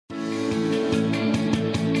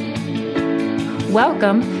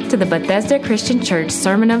Welcome to the Bethesda Christian Church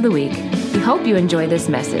Sermon of the Week. We hope you enjoy this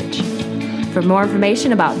message. For more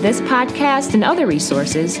information about this podcast and other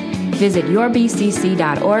resources, visit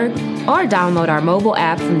yourbcc.org or download our mobile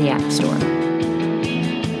app from the App Store.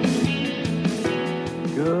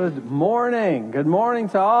 Good morning. Good morning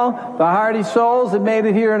to all the hardy souls that made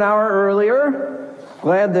it here an hour earlier.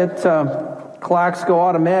 Glad that clocks go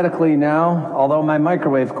automatically now, although my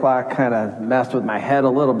microwave clock kind of messed with my head a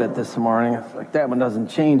little bit this morning. It's like that one doesn't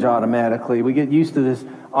change automatically. We get used to this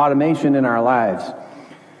automation in our lives.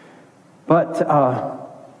 But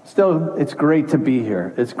still, it's great to be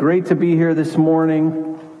here. It's great to be here this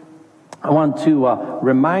morning. I want to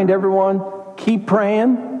remind everyone, keep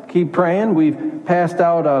praying. Keep praying. We've passed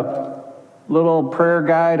out a little prayer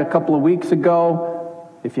guide a couple of weeks ago.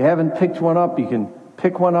 If you haven't picked one up, you can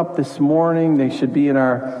pick one up this morning. They should be in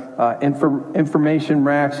our information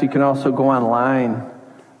racks. You can also go online,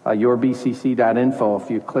 yourbcc.info. If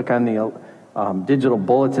you click on the digital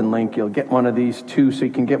bulletin link, you'll get one of these too, so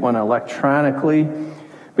you can get one electronically.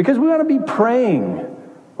 Because we want to be praying.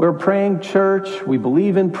 We're a praying church. We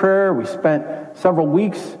believe in prayer. We spent several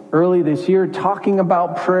weeks early this year talking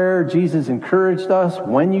about prayer. Jesus encouraged us,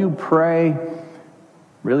 when you pray,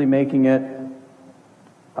 really making it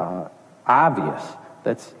obvious.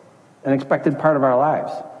 That's an expected part of our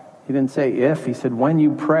lives. He didn't say if, he said when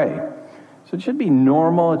you pray. So it should be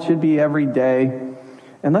normal, it should be every day.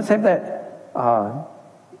 And let's have that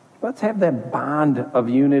bond of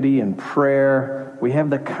unity and prayer. We have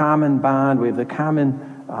the common bond, we have the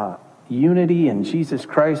common unity in Jesus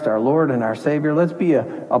Christ, our Lord and our Savior. Let's be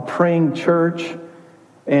a praying church.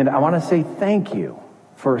 And I want to say thank you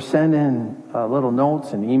for sending little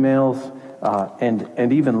notes and emails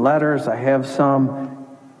and even letters. I have some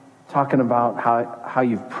talking about how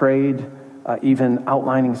you've prayed, even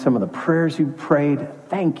outlining some of the prayers you prayed.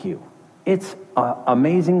 Thank you. It's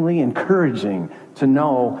amazingly encouraging to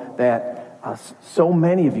know that so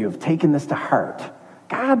many of you have taken this to heart.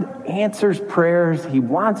 God answers prayers. He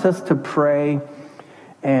wants us to pray.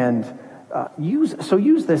 And use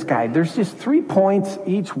this guide. There's just 3 points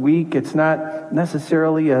each week. It's not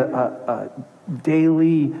necessarily a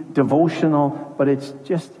daily devotional, but it's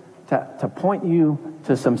just to point you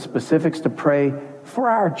to some specifics to pray for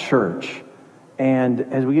our church. And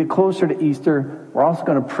as we get closer to Easter, we're also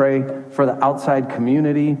going to pray for the outside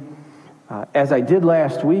community. As I did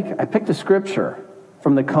last week, I picked a scripture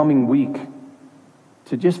from the coming week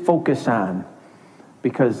to just focus on,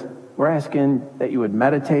 because we're asking that you would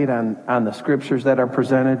meditate on the scriptures that are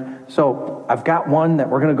presented. So I've got one that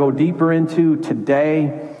we're going to go deeper into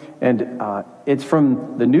today, and it's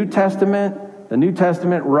from the New Testament. The New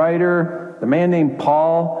Testament writer, the man named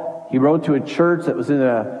Paul, he wrote to a church that was in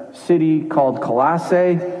a city called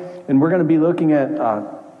Colossae, and we're going to be looking at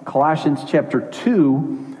Colossians chapter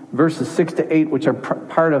 2, verses 6 to 8, which are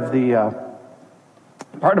part of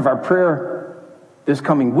our prayer this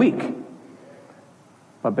coming week.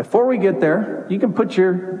 But before we get there, you can put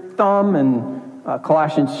your thumb in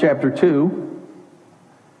Colossians chapter 2.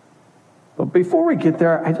 But before we get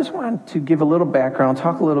there, I just want to give a little background,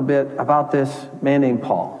 talk a little bit about this man named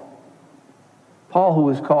Paul. Paul, who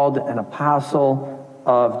was called an apostle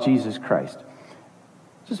of Jesus Christ.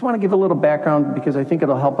 Just want to give a little background because I think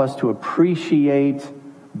it'll help us to appreciate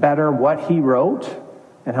better what he wrote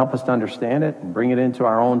and help us to understand it and bring it into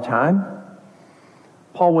our own time.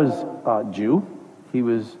 Paul was a Jew. He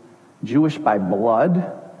was Jewish by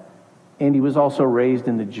blood, and he was also raised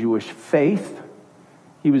in the Jewish faith.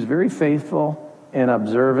 He was very faithful and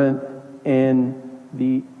observant in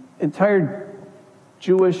the entire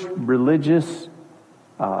Jewish religious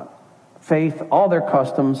faith, all their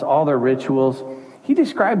customs, all their rituals. He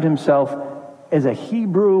described himself as a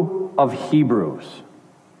Hebrew of Hebrews.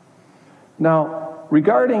 Now,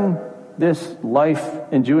 regarding this life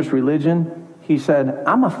in Jewish religion, he said,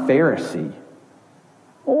 I'm a Pharisee.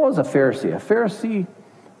 What was a Pharisee? A Pharisee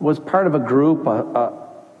was part of a group,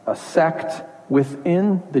 a sect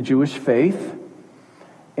within the Jewish faith,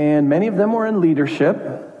 and many of them were in leadership,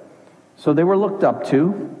 so they were looked up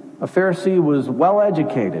to. A Pharisee was well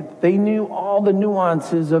educated. They knew all the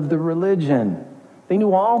nuances of the religion. They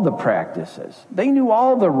knew all the practices. They knew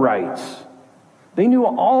all the rites. They knew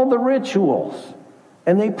all the rituals,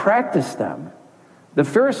 and they practiced them. The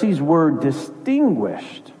Pharisees were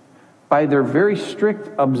distinguished by their very strict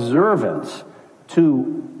observance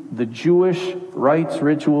to the Jewish rites,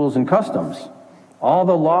 rituals, and customs, all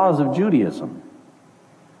the laws of Judaism.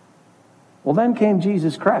 Well, then came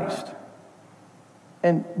Jesus Christ.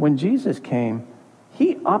 And when Jesus came,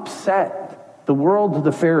 he upset the world of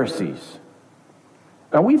the Pharisees.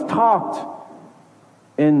 Now, we've talked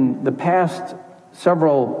in the past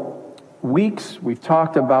several weeks, we've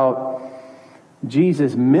talked about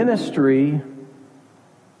Jesus' ministry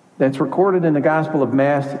that's recorded in the Gospel of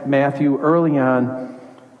Matthew early on,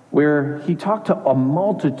 where he talked to a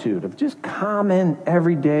multitude of just common,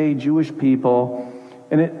 everyday Jewish people.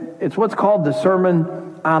 And it's what's called the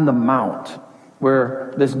Sermon on the Mount,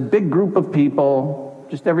 where this big group of people,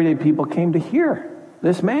 just everyday people, came to hear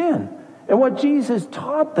this man. And what Jesus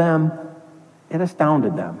taught them, it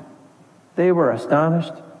astounded them. They were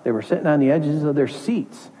astonished. They were sitting on the edges of their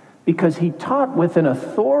seats because he taught with an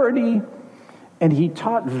authority, and he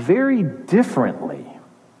taught very differently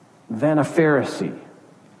than a Pharisee.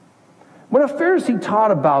 When a Pharisee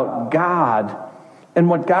taught about God and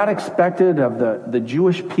what God expected of the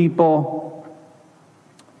Jewish people,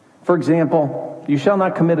 for example, you shall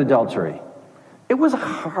not commit adultery. It was a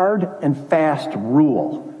hard and fast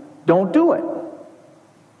rule. Don't do it.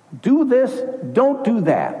 Do this, don't do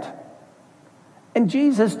that. And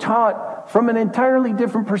Jesus taught from an entirely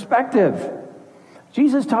different perspective.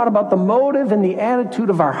 Jesus taught about the motive and the attitude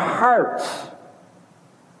of our hearts.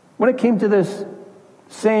 When it came to this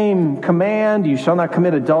same command, you shall not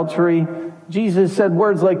commit adultery, Jesus said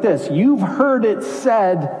words like this: you've heard it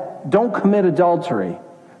said, don't commit adultery.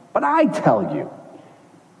 But I tell you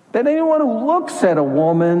that anyone who looks at a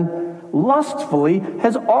woman lustfully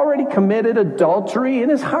has already committed adultery in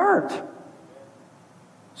his heart.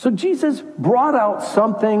 So Jesus brought out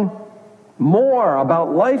something more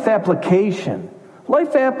about life application.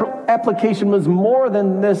 Life application was more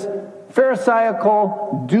than this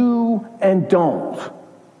Pharisaical do and don't.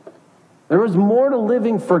 There was more to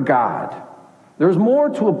living for God. There was more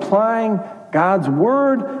to applying God's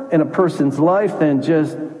word in a person's life than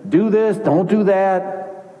just do this, don't do that.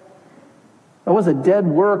 That was a dead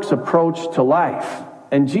works approach to life.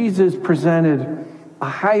 And Jesus presented a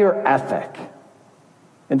higher ethic.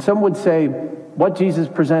 And some would say what Jesus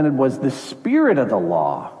presented was the spirit of the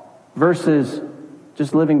law versus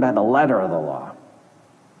just living by the letter of the law.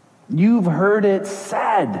 You've heard it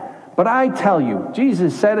said, but I tell you,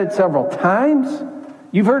 Jesus said it several times.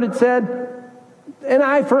 You've heard it said, an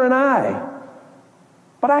eye for an eye.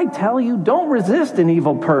 But I tell you, don't resist an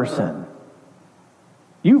evil person.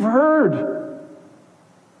 You've heard,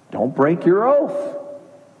 don't break your oath.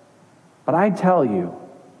 But I tell you,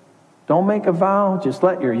 don't make a vow, just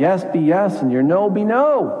let your yes be yes and your no be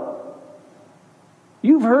no.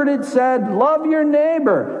 You've heard it said, love your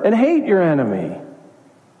neighbor and hate your enemy.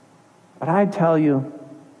 But I tell you,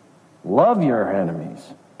 love your enemies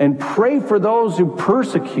and pray for those who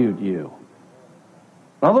persecute you.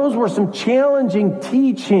 Now, those were some challenging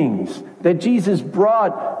teachings that Jesus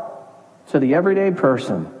brought to the everyday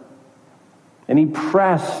person. And he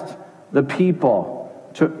pressed the people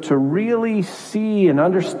to really see and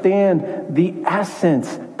understand the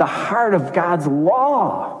essence, the heart of God's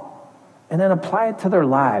law, and then apply it to their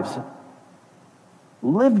lives.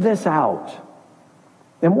 Live this out.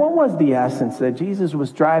 And what was the essence that Jesus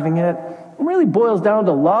was driving at? It really boils down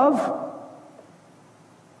to love.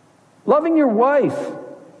 Loving your wife.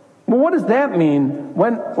 Well, what does that mean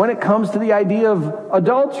when it comes to the idea of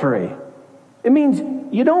adultery? It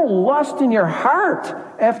means you don't lust in your heart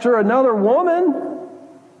after another woman.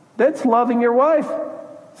 That's loving your wife.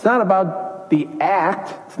 It's not about the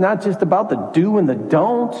act. It's not just about the do and the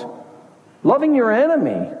don't. Loving your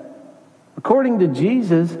enemy, according to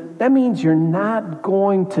Jesus, that means you're not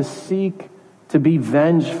going to seek to be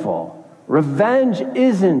vengeful. Revenge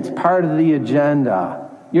isn't part of the agenda.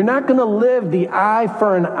 You're not going to live the eye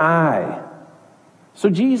for an eye. So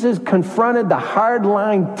Jesus confronted the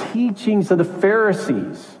hardline teachings of the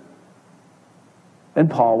Pharisees. And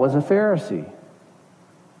Paul was a Pharisee.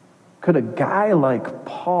 Could a guy like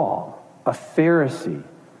Paul, a Pharisee,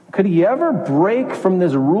 could he ever break from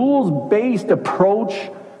this rules-based approach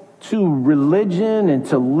to religion and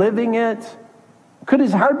to living it? Could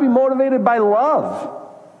his heart be motivated by love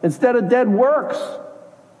instead of dead works?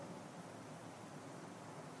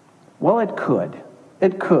 Well, it could.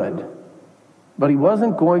 It could. But he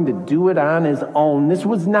wasn't going to do it on his own. This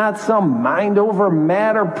was not some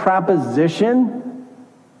mind-over-matter proposition.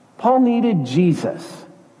 Paul needed Jesus.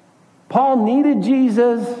 Paul needed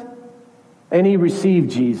Jesus, and he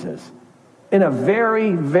received Jesus in a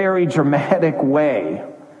very, very dramatic way.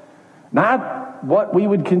 Not what we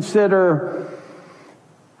would consider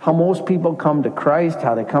how most people come to Christ,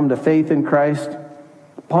 how they come to faith in Christ.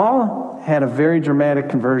 Paul had a very dramatic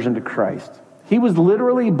conversion to Christ. He was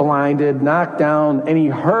literally blinded, knocked down, and he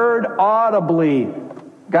heard audibly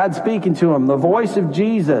God speaking to him, the voice of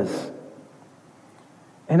Jesus.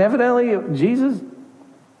 And evidently, Jesus,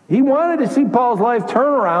 he wanted to see Paul's life turn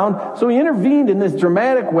around, so he intervened in this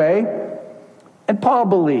dramatic way. And Paul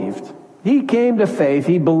believed. He came to faith.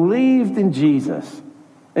 He believed in Jesus.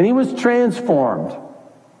 And he was transformed.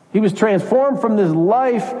 He was transformed from this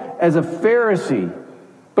life as a Pharisee.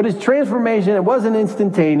 But his transformation, it wasn't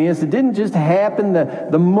instantaneous. It didn't just happen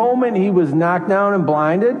the moment he was knocked down and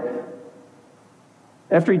blinded.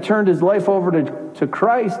 After he turned his life over to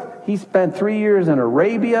Christ, he spent 3 years in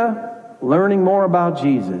Arabia learning more about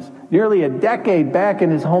Jesus. Nearly a decade back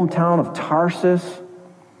in his hometown of Tarsus.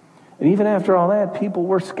 And even after all that, people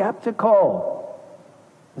were skeptical.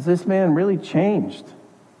 Has this man really changed?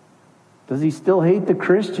 Does he still hate the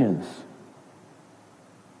Christians?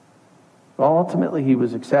 Well, ultimately, he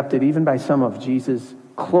was accepted even by some of Jesus'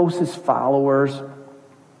 closest followers.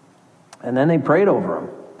 And then they prayed over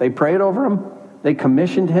him. They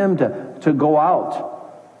commissioned him to go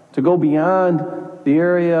out, to go beyond the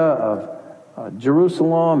area of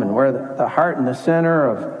Jerusalem and where the heart and the center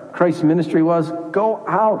of Christ's ministry was. Go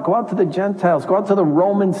out to the Gentiles, go out to the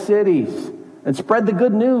Roman cities and spread the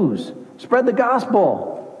good news, spread the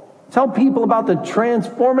gospel. Tell people about the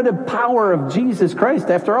transformative power of Jesus Christ.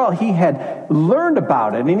 After all, he had learned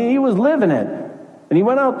about it and he was living it. And he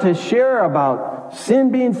went out to share about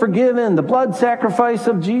sin being forgiven, the blood sacrifice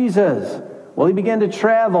of Jesus. Well, he began to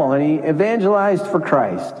travel and he evangelized for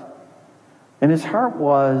Christ. And his heart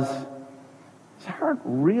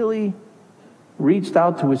really reached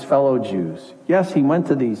out to his fellow Jews. Yes, he went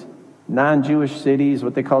to these non-Jewish cities,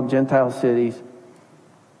 what they called Gentile cities.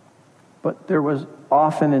 But there was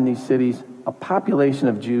often in these cities a population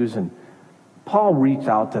of Jews, and Paul reached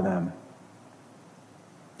out to them.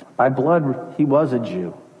 By blood, he was a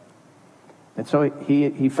Jew. And so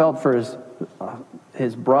he felt for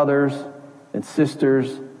his brothers and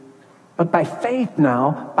sisters. But by faith,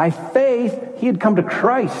 he had come to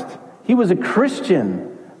Christ. He was a Christian.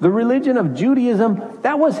 The religion of Judaism,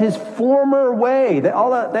 that was his former way.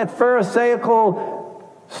 All that Pharisaical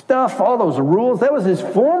stuff, all those rules, that was his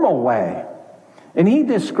formal way. And he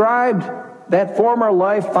described that former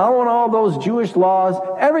life, following all those Jewish laws,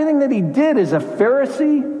 everything that he did as a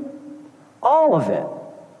Pharisee, all of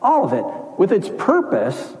it, with its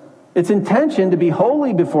purpose, its intention to be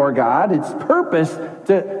holy before God, its purpose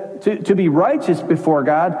to be righteous before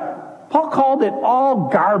God. Paul called it all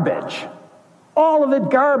garbage. All of it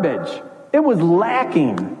garbage. It was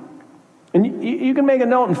lacking. And you can make a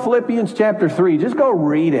note in Philippians chapter 3. Just go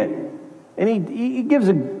read it. And he gives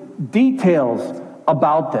details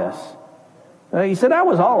about this. He said, I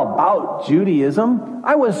was all about Judaism.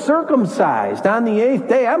 I was circumcised on the 8th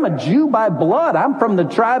day. I'm a Jew by blood. I'm from the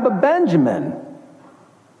tribe of Benjamin.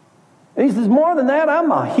 And he says, more than that, I'm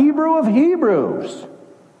a Hebrew of Hebrews.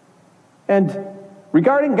 And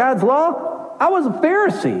regarding God's law, I was a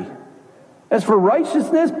Pharisee. As for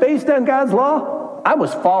righteousness based on God's law, I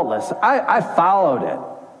was faultless. I followed it.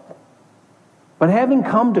 But having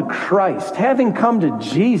come to Christ, having come to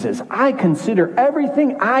Jesus, I consider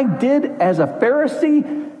everything I did as a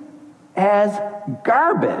Pharisee as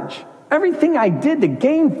garbage. Everything I did to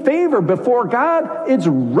gain favor before God, it's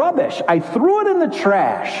rubbish. I threw it in the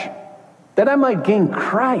trash that I might gain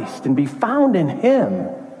Christ and be found in Him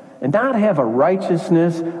and not have a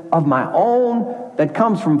righteousness of my own that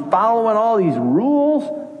comes from following all these rules,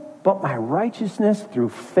 but my righteousness through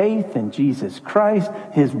faith in Jesus Christ.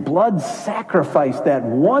 His blood sacrifice that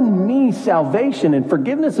won me salvation and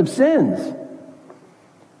forgiveness of sins.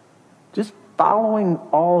 Just following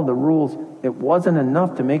all the rules, it wasn't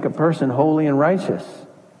enough to make a person holy and righteous.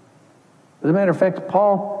 As a matter of fact,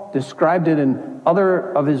 Paul described it in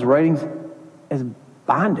other of his writings as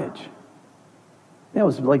bondage. It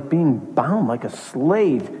was like being bound like a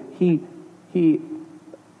slave. He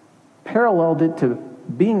paralleled it to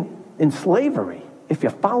being in slavery. If you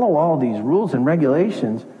follow all these rules and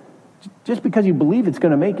regulations, just because you believe it's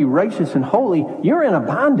going to make you righteous and holy, you're in a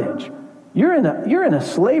bondage. You're in a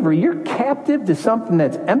slavery. You're captive to something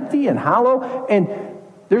that's empty and hollow, and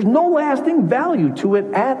there's no lasting value to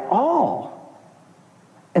it at all.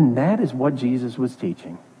 And that is what Jesus was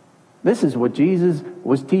teaching. This is what Jesus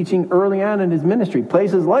was teaching early on in his ministry.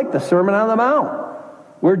 Places like the Sermon on the Mount,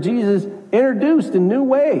 where Jesus introduced a new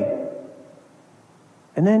way.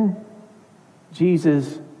 And then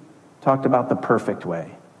Jesus talked about the perfect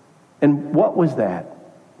way. And what was that?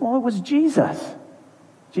 Well, it was Jesus.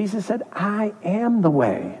 Jesus said, I am the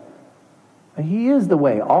way. He is the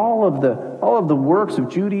way. All of the works of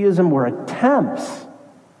Judaism were attempts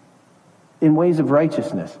in ways of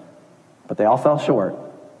righteousness, but they all fell short.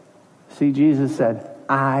 See, Jesus said,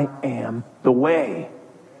 I am the way.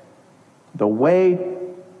 The way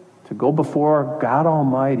to go before God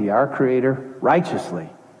Almighty, our Creator, righteously.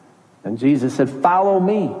 And Jesus said, follow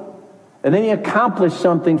me. And then he accomplished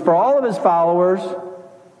something for all of his followers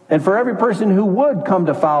and for every person who would come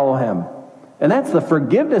to follow him. And that's the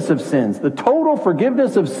forgiveness of sins, the total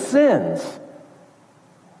forgiveness of sins.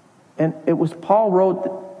 And it was Paul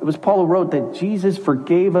who wrote that Jesus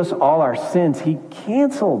forgave us all our sins. He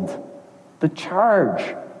canceled the charge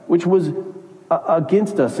which was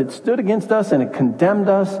against us. It stood against us and it condemned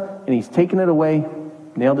us, and he's taken it away,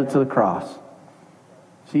 nailed it to the cross.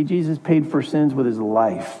 See, Jesus paid for sins with his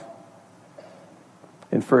life.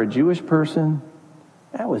 And for a Jewish person,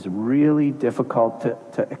 that was really difficult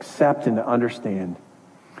to accept and to understand.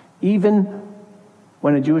 Even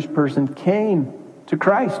when a Jewish person came to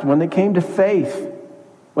Christ, when they came to faith,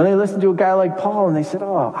 when they listened to a guy like Paul and they said,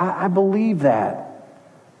 oh, I believe that.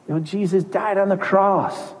 Jesus died on the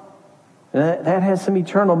cross. And that has some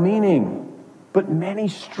eternal meaning. But many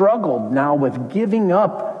struggled now with giving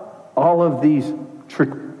up all of these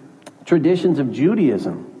traditions of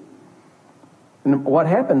Judaism. And what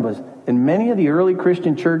happened was, in many of the early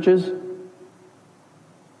Christian churches,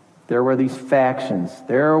 there were these factions.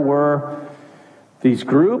 There were these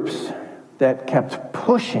groups that kept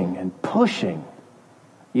pushing and pushing.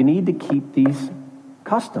 You need to keep these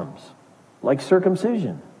customs, like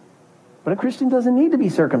circumcision. But a Christian doesn't need to be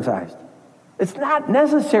circumcised. It's not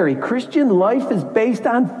necessary. Christian life is based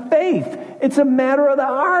on faith. It's a matter of the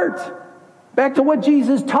heart. Back to what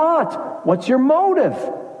Jesus taught. What's your motive?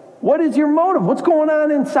 What is your motive? What's going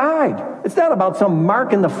on inside? It's not about some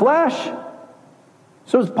mark in the flesh.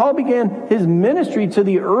 So as Paul began his ministry to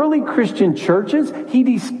the early Christian churches, he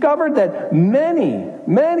discovered that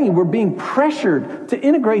many were being pressured to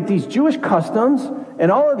integrate these Jewish customs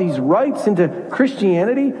and all of these rites into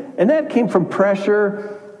Christianity. And that came from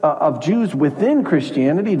pressure of Jews within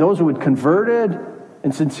Christianity, those who had converted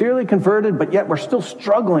and sincerely converted, but yet were still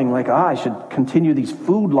struggling, like, I should continue these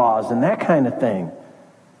food laws and that kind of thing.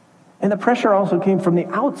 And the pressure also came from the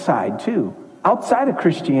outside, too. Outside of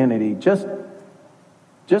Christianity, just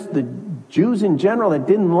the Jews in general that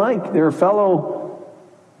didn't like their fellow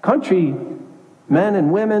country men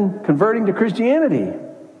and women converting to Christianity.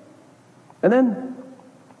 And then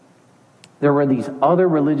there were these other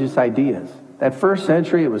religious ideas. That first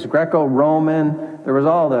century, it was Greco-Roman. There was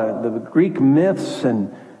all the Greek myths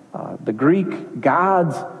and the Greek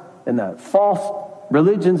gods and the false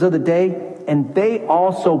religions of the day. And they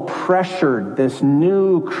also pressured this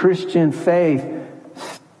new Christian faith.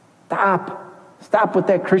 Stop with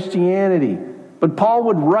that Christianity. But Paul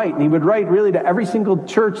would write, and he would write really to every single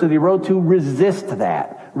church that he wrote to, resist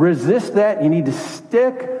that. Resist that. You need to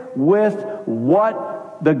stick with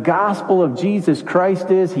what the gospel of Jesus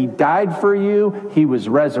Christ is. He died for you. He was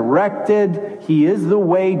resurrected. He is the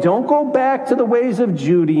way. Don't go back to the ways of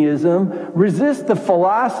Judaism. Resist the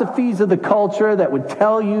philosophies of the culture that would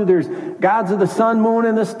tell you there's gods of the sun, moon,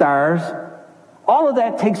 and the stars. All of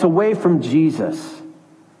that takes away from Jesus.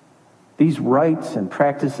 These rites and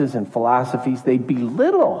practices and philosophies, they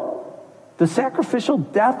belittle the sacrificial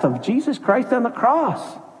death of Jesus Christ on the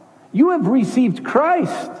cross. You have received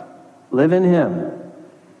Christ. Live in him.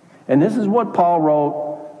 And this is what Paul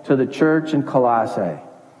wrote to the church in Colossae.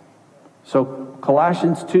 So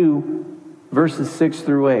Colossians 2, verses 6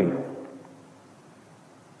 through 8.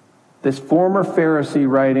 This former Pharisee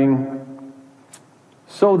writing,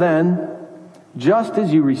 so then, just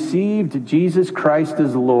as you received Jesus Christ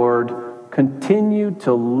as Lord, continue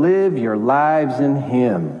to live your lives in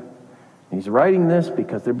him. He's writing this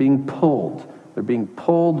because they're being pulled. They're being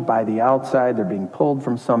pulled by the outside. They're being pulled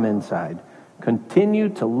from some inside. Continue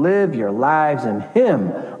to live your lives in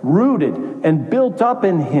him, rooted and built up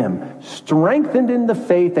in him, strengthened in the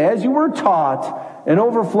faith as you were taught, and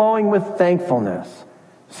overflowing with thankfulness.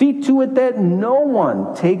 See to it that no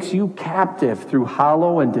one takes you captive through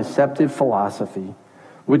hollow and deceptive philosophy,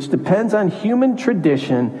 which depends on human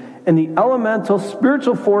tradition and the elemental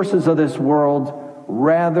spiritual forces of this world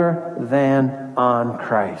rather than on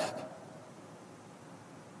Christ.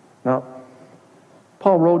 Now,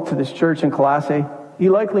 Paul wrote to this church in Colossae. He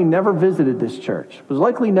likely never visited this church, was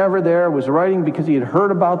likely never there, was writing because he had heard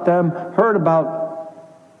about them, heard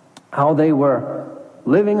about how they were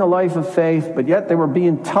living a life of faith, but yet they were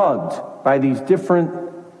being tugged by these different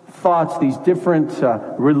thoughts, these different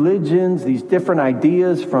religions, these different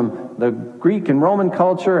ideas from the Greek and Roman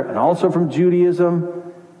culture and also from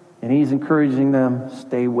Judaism. And he's encouraging them,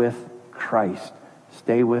 stay with Christ.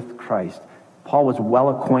 Stay with Christ. Paul was well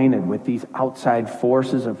acquainted with these outside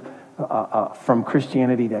forces from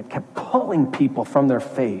Christianity that kept pulling people from their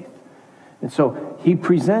faith. And so he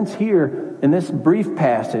presents here in this brief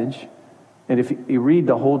passage, and if you read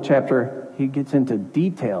the whole chapter, he gets into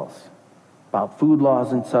details about food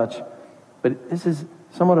laws and such. But this is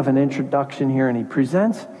somewhat of an introduction here, and he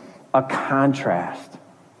presents a contrast.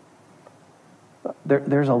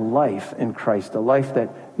 There's a life in Christ, a life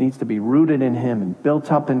that needs to be rooted in him and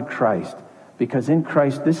built up in Christ. Because in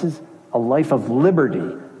Christ, this is a life of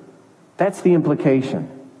liberty. That's the implication.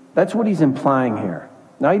 That's what he's implying here.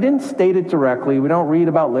 Now, he didn't state it directly. We don't read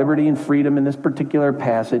about liberty and freedom in this particular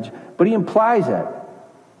passage, but he implies it.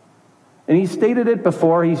 And he stated it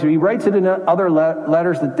before. He writes it in other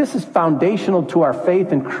letters that this is foundational to our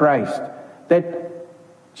faith in Christ. That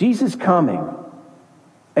Jesus coming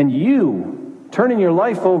and you turning your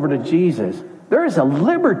life over to Jesus, there is a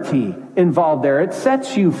liberty involved there. It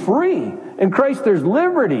sets you free. In Christ, there's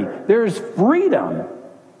liberty. There's freedom.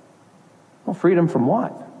 Well, freedom from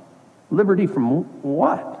what? Liberty from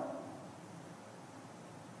what?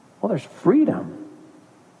 Well, there's freedom.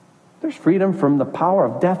 There's freedom from the power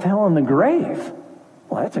of death, hell, and the grave.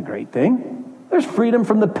 Well, that's a great thing. There's freedom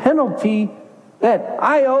from the penalty that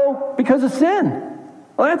I owe because of sin.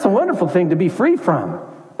 Well, that's a wonderful thing to be free from.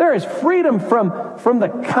 There is freedom from the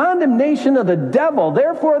condemnation of the devil.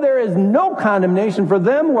 Therefore, there is no condemnation for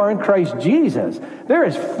them who are in Christ Jesus. There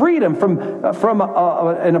is freedom from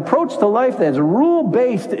an approach to life that is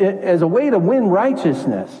rule-based as a way to win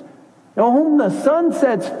righteousness. You know, whom the Son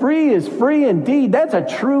sets free is free indeed. That's a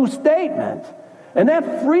true statement. And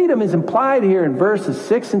that freedom is implied here in verses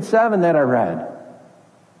 6 and 7 that I read.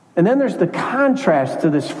 And then there's the contrast to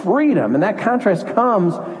this freedom. And that contrast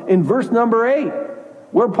comes in verse number 8.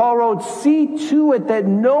 Where Paul wrote, see to it that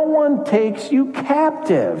no one takes you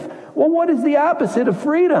captive. Well, what is the opposite of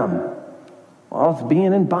freedom? Well, it's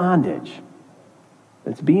being in bondage.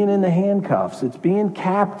 It's being in the handcuffs. It's being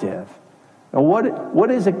captive. Now,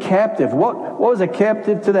 what is a captive? What was a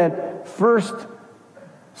captive to that first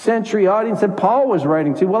century audience that Paul was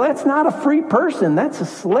writing to? Well, that's not a free person. That's a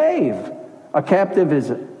slave. A captive is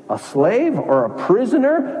a slave or a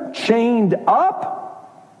prisoner chained up.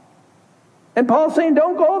 And Paul's saying,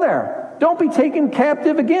 don't go there. Don't be taken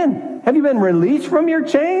captive again. Have you been released from your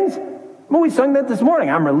chains? Well, we sung that this morning.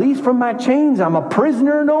 I'm released from my chains. I'm a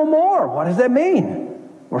prisoner no more. What does that mean?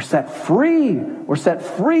 We're set free. We're set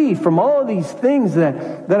free from all of these things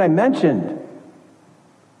that I mentioned.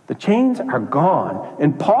 The chains are gone.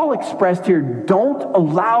 And Paul expressed here, don't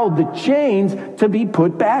allow the chains to be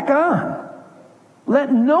put back on.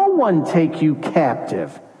 Let no one take you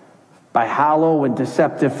captive by hollow and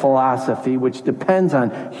deceptive philosophy, which depends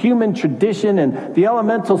on human tradition and the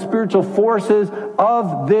elemental spiritual forces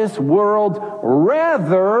of this world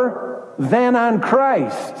rather than on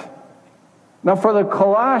Christ. Now, for the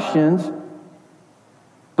Colossians,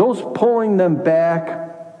 those pulling them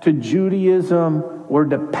back to Judaism were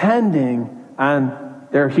depending on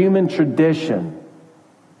their human tradition.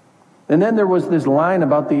 And then there was this line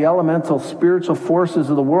about the elemental spiritual forces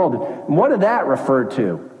of the world. And what did that refer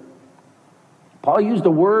to? Paul used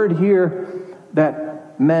a word here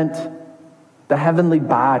that meant the heavenly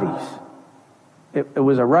bodies. It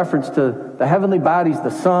was a reference to the heavenly bodies, the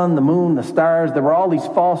sun, the moon, the stars. There were all these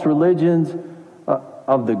false religions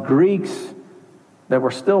of the Greeks that were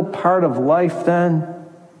still part of life then.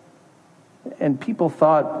 And people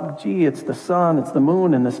thought, gee, it's the sun, it's the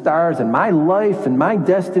moon, and the stars, and my life and my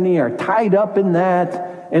destiny are tied up in that.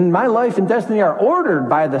 And my life and destiny are ordered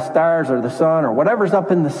by the stars or the sun or whatever's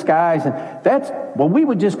up in the skies. And that's, well, we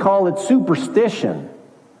would just call it superstition.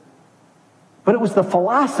 But it was the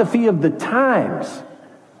philosophy of the times.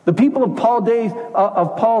 The people of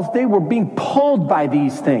Paul's day were being pulled by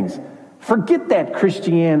these things. Forget that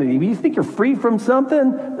Christianity. You think you're free from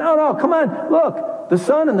something? No, come on. Look, the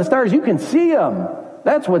sun and the stars, you can see them.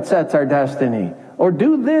 That's what sets our destiny. Or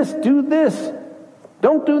do this, do this.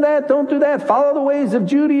 Don't do that, don't do that. Follow the ways of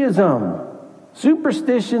Judaism.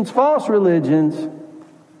 Superstitions, false religions.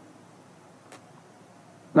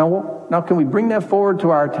 Now can we bring that forward to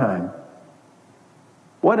our time?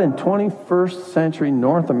 What in 21st century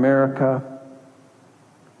North America,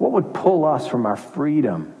 what would pull us from our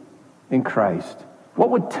freedom in Christ? What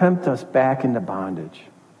would tempt us back into bondage?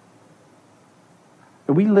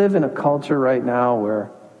 We live in a culture right now where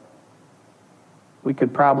we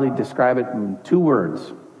could probably describe it in 2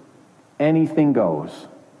 words. Anything goes.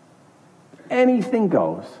 Anything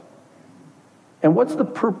goes. And what's the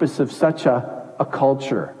purpose of such a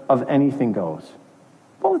culture of anything goes?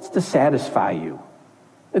 Well, it's to satisfy you.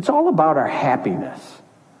 It's all about our happiness.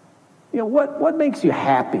 You know, what makes you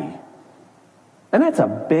happy? And that's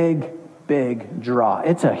a big, big draw.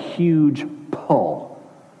 It's a huge pull.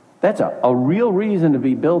 That's a real reason to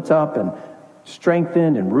be built up and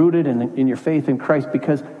strengthened and rooted in your faith in Christ,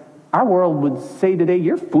 because our world would say today,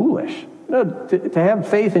 you're foolish. You know, to have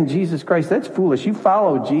faith in Jesus Christ, that's foolish. You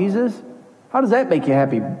follow Jesus, How does that make you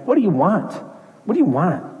happy? What do you want? What do you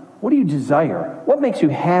want? What do you desire? What makes you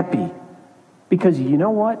happy? Because you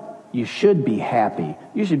know what? You should be happy.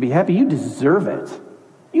 You should be happy. You deserve it.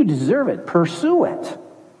 You deserve it. Pursue it.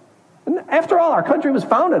 And after all, our country was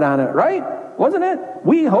founded on it, right? Wasn't it?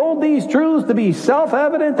 We hold these truths to be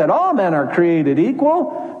self-evident, that all men are created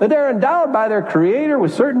equal, that they're endowed by their Creator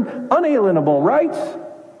with certain unalienable rights,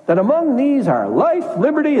 that among these are life,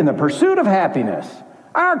 liberty, and the pursuit of happiness.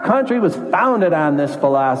 Our country was founded on this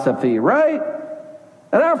philosophy, right?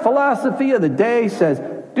 And our philosophy of the day says,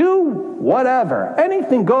 do whatever.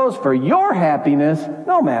 Anything goes for your happiness,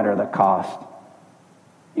 no matter the cost.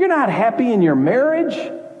 You're not happy in your marriage?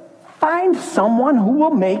 Find someone who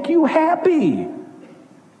will make you happy.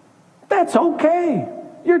 That's okay.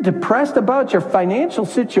 You're depressed about your financial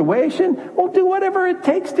situation? Well, do whatever it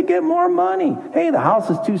takes to get more money. Hey, the house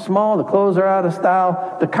is too small, the clothes are out of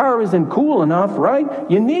style, the car isn't cool enough,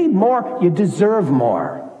 right? You need more, you deserve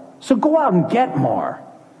more. So go out and get more.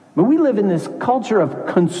 But we live in this culture of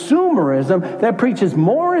consumerism that preaches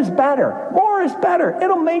more is better. More is better.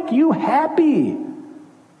 It'll make you happy.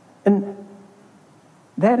 And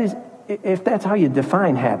that is, if that's how you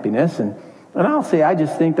define happiness, and I'll say, I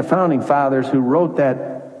just think the founding fathers who wrote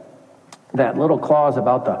that little clause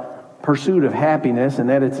about the pursuit of happiness and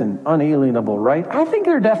that it's an unalienable right, I think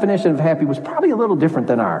their definition of happy was probably a little different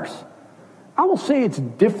than ours. I will say it's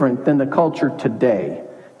different than the culture today.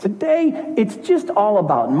 Today, it's just all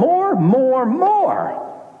about more, more, more.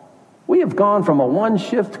 We have gone from a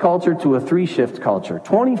one-shift culture to a three-shift culture,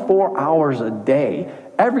 24 hours a day.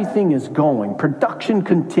 Everything is going. Production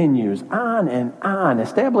continues on and on.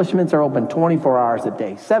 Establishments are open 24 hours a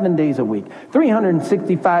day, 7 days a week,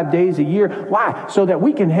 365 days a year. Why? So that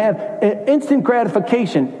we can have instant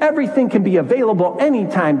gratification. Everything can be available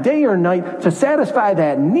anytime, day or night, to satisfy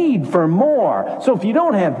that need for more. So if you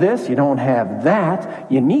don't have this, you don't have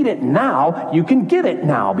that. You need it now. You can get it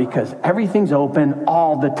now because everything's open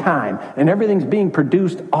all the time and everything's being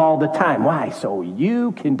produced all the time. Why? So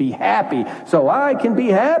you can be happy. So I can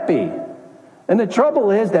be happy. And the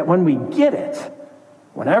trouble is that when we get it,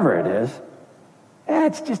 whenever it is,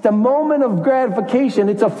 it's just a moment of gratification.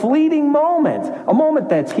 It's a fleeting moment. A moment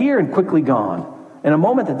that's here and quickly gone. And a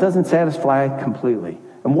moment that doesn't satisfy completely.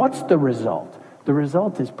 And what's the result? The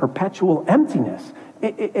result is perpetual emptiness.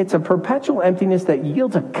 It's a perpetual emptiness that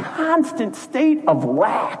yields a constant state of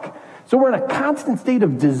lack. So we're in a constant state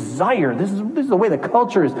of desire. This is the way the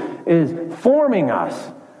culture is forming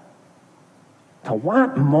us. To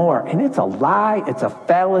want more. And it's a lie, it's a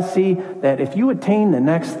fallacy that if you attain the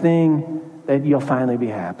next thing, that you'll finally be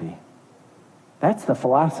happy. That's the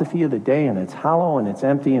philosophy of the day, and it's hollow, and it's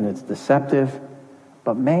empty, and it's deceptive.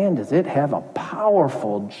 But man, does it have a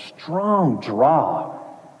powerful, strong draw.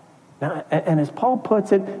 Now, and as Paul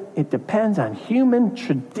puts it, it depends on human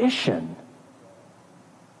tradition.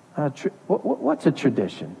 What's a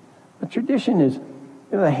tradition? A tradition is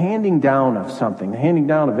the handing down of something, the handing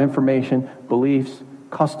down of information, beliefs,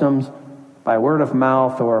 customs, by word of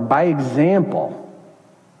mouth or by example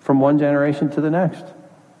from one generation to the next.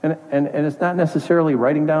 And it's not necessarily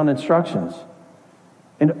writing down instructions.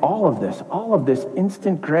 And all of this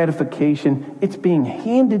instant gratification, it's being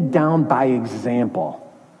handed down by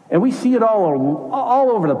example. And we see it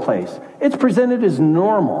all over the place. It's presented as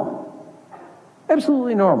normal.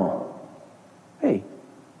 Absolutely normal. Hey,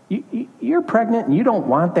 you're pregnant and you don't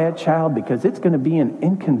want that child because it's going to be an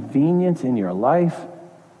inconvenience in your life.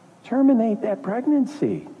 Terminate that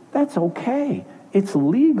pregnancy. That's okay. It's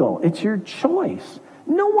legal. It's your choice.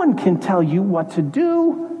 No one can tell you what to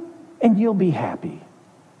do, and you'll be happy.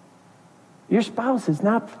 Your spouse is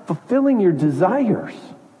not fulfilling your desires.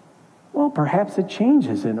 Well, perhaps a change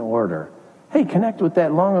is in order. Hey, connect with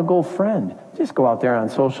that long ago friend. Just go out there on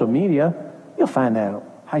social media. You'll find that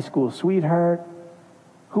high school sweetheart,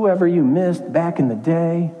 whoever you missed back in the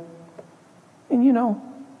day. And you know,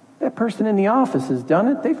 that person in the office has done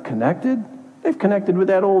it. They've connected. They've connected with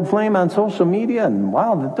that old flame on social media, and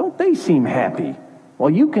wow, don't they seem happy? Well,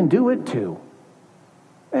 you can do it too.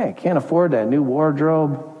 Hey, I can't afford that new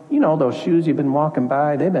wardrobe. You know, those shoes you've been walking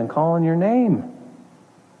by, they've been calling your name.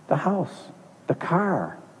 The house, the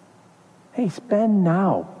car. Hey, spend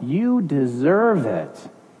now. You deserve it.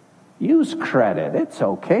 Use credit. It's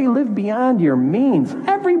okay. Live beyond your means.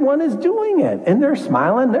 Everyone is doing it, and they're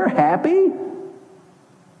smiling. They're happy. And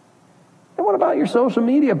what about your social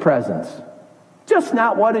media presence? Just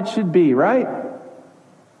not what it should be, right?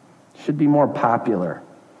 It should be more popular.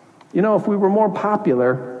 You know, if we were more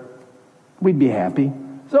popular, we'd be happy.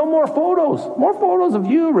 So more photos of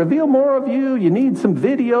you, reveal more of you. You need some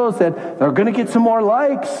videos that are going to get some more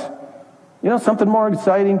likes. You know, something more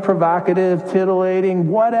exciting, provocative, titillating,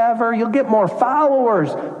 whatever. You'll get more followers.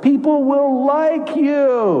 People will like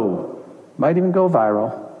you. Might even go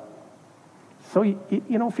viral. So, you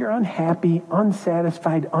know, if you're unhappy,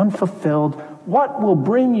 unsatisfied, unfulfilled, what will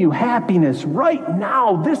bring you happiness right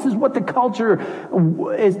now? This is what the culture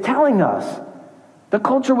is telling us. The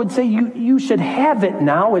culture would say you should have it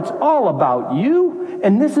now. It's all about you.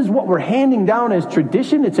 And this is what we're handing down as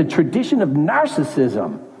tradition. It's a tradition of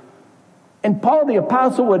narcissism. And Paul the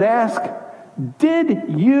Apostle would ask, did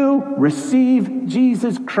you receive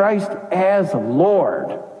Jesus Christ as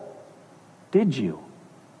Lord? Did you?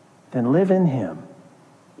 Then live in him.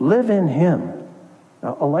 Live in him.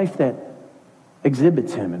 A life that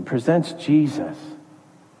exhibits him and presents Jesus.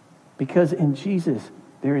 Because in Jesus,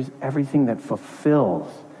 there is everything that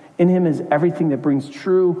fulfills. In him is everything that brings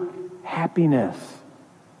true happiness.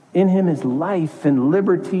 In him is life and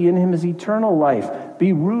liberty. In him is eternal life.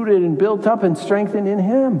 Be rooted and built up and strengthened in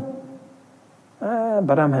him.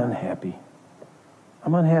 But I'm unhappy.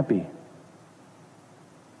 I'm unhappy.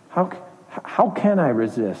 How can I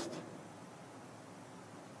resist?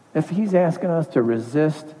 If he's asking us to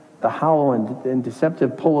resist the hollow and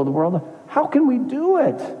deceptive pull of the world, how can we do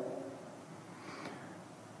it?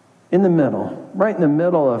 In the middle, right in the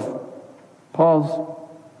middle of Paul's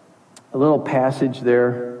little passage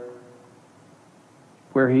there,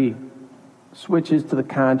 where he switches to the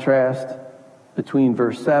contrast between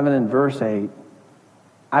verse 7 and verse 8,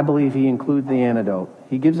 I believe he includes the antidote.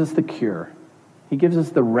 He gives us the cure. He gives us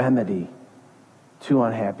the remedy to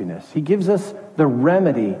unhappiness. He gives us the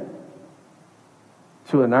remedy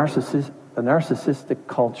to a narcissistic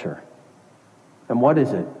culture. And what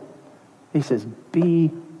is it? He says,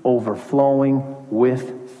 be overflowing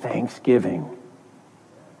with thanksgiving.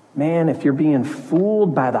 Man, if you're being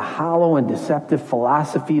fooled by the hollow and deceptive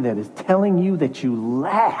philosophy that is telling you that you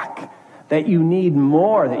lack, that you need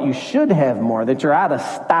more, that you should have more, that you're out of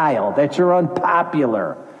style, that you're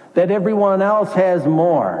unpopular, that everyone else has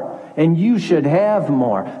more, and you should have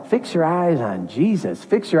more. Fix your eyes on Jesus.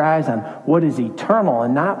 Fix your eyes on what is eternal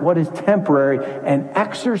and not what is temporary, and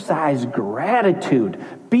exercise gratitude.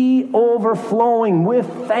 Be overflowing with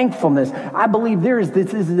thankfulness. I believe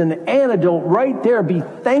this is an antidote right there. Be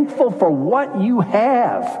thankful for what you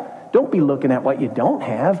have. Don't be looking at what you don't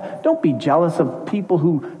have. Don't be jealous of people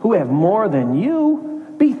who have more than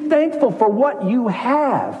you. Be thankful for what you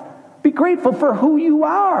have. Be grateful for who you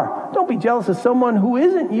are. Don't be jealous of someone who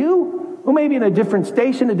isn't you, who may be in a different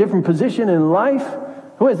station, a different position in life,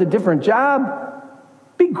 who has a different job.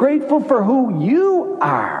 Be grateful for who you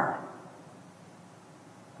are.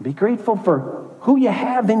 Be grateful for who you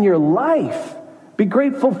have in your life. Be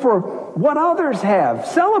grateful for what others have.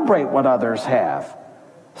 Celebrate what others have.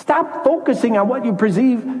 Stop focusing on what you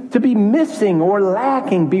perceive to be missing or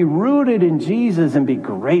lacking. Be rooted in Jesus and be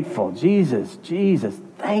grateful. Jesus,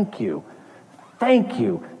 thank you. Thank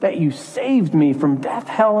you that you saved me from death,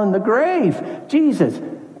 hell, and the grave. Jesus,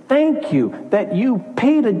 thank you that you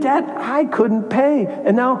paid a debt I couldn't pay.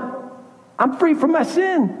 And now I'm free from my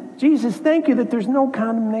sin. Jesus, thank you that there's no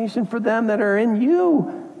condemnation for them that are in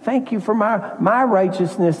you. Thank you for my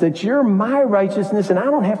righteousness, that you're my righteousness, and I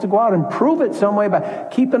don't have to go out and prove it some way by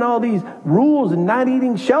keeping all these rules and not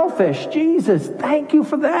eating shellfish. Jesus, thank you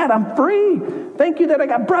for that. I'm free. Thank you that I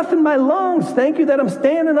got breath in my lungs. Thank you that I'm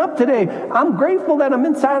standing up today. I'm grateful that I'm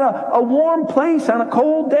inside a warm place on a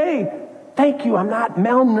cold day. Thank you, I'm not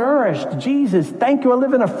malnourished. Jesus, thank you, I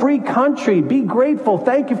live in a free country. Be grateful.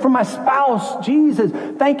 Thank you for my spouse. Jesus,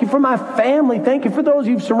 thank you for my family. Thank you for those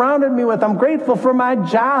you've surrounded me with. I'm grateful for my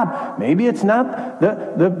job. Maybe it's not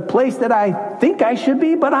the place that I think I should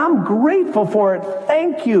be, but I'm grateful for it.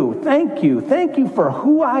 Thank you, thank you, thank you for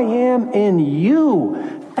who I am in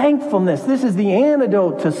you. Thankfulness. This is the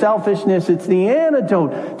antidote to selfishness. It's the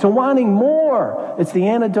antidote to wanting more. It's the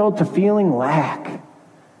antidote to feeling lack.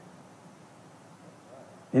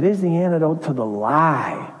 It is the antidote to the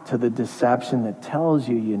lie, to the deception that tells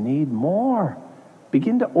you you need more.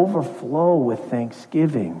 Begin to overflow with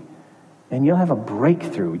thanksgiving, and you'll have a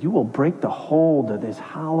breakthrough. You will break the hold of this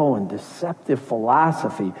hollow and deceptive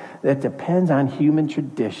philosophy that depends on human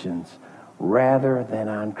traditions rather than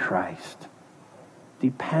on Christ.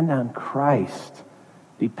 Depend on Christ.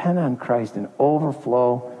 Depend on Christ and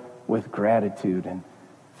overflow with gratitude and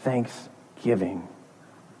thanksgiving.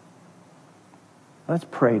 Let's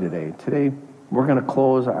pray today. Today, we're going to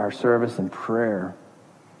close our service in prayer.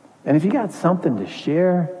 And if you got something to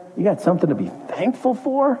share, you got something to be thankful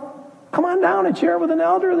for, come on down and share it with an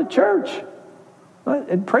elder of the church.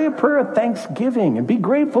 And pray a prayer of thanksgiving and be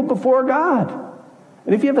grateful before God.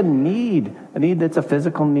 And if you have a need that's a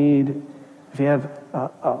physical need, if you have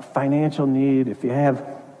a financial need, if you have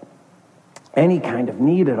any kind of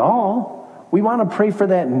need at all, we want to pray for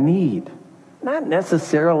that need. Not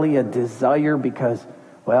necessarily a desire because,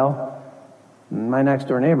 well, my next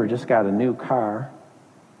door neighbor just got a new car.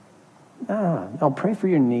 No, pray for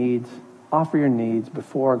your needs. Offer your needs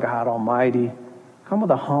before God Almighty. Come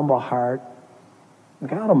with a humble heart.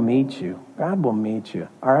 God will meet you. God will meet you.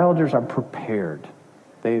 Our elders are prepared.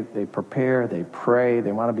 They prepare, they pray,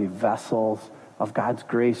 they want to be vessels of God's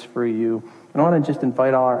grace for you. And I want to just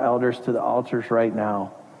invite all our elders to the altars right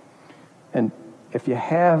now. And if you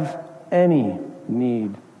have any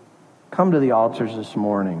need, come to the altars this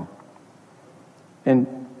morning.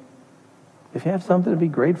 And if you have something to be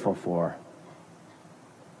grateful for,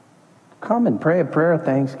 come and pray a prayer of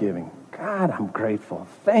thanksgiving. God, I'm grateful.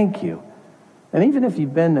 Thank you. And even if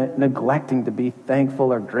you've been neglecting to be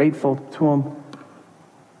thankful or grateful to Him,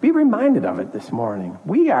 be reminded of it this morning.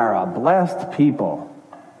 We are a blessed people.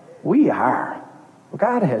 We are.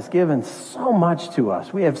 God has given so much to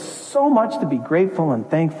us. We have so much to be grateful and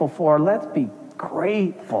thankful for. Let's be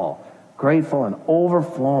grateful and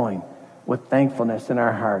overflowing with thankfulness in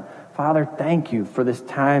our heart. Father, thank you for this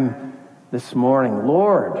time this morning.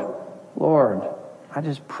 Lord, I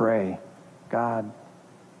just pray, God,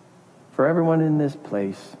 for everyone in this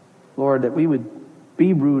place, Lord, that we would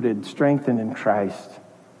be rooted, strengthened in Christ,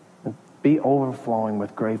 and be overflowing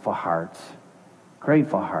with grateful hearts.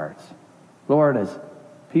 Grateful hearts. Lord, as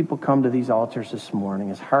people come to these altars this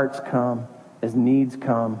morning, as hearts come, as needs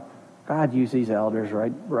come, God, use these elders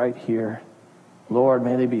right here. Lord,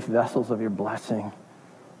 may they be vessels of your blessing.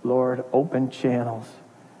 Lord, open channels.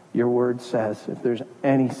 Your word says, if there's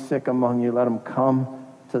any sick among you, let them come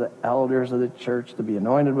to the elders of the church to be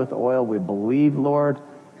anointed with oil. We believe, Lord,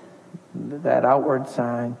 that outward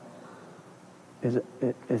sign is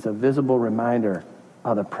a visible reminder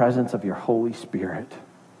of the presence of your Holy Spirit.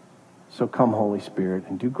 So come, Holy Spirit,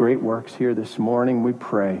 and do great works here this morning, we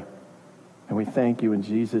pray. And we thank you in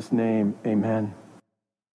Jesus' name. Amen.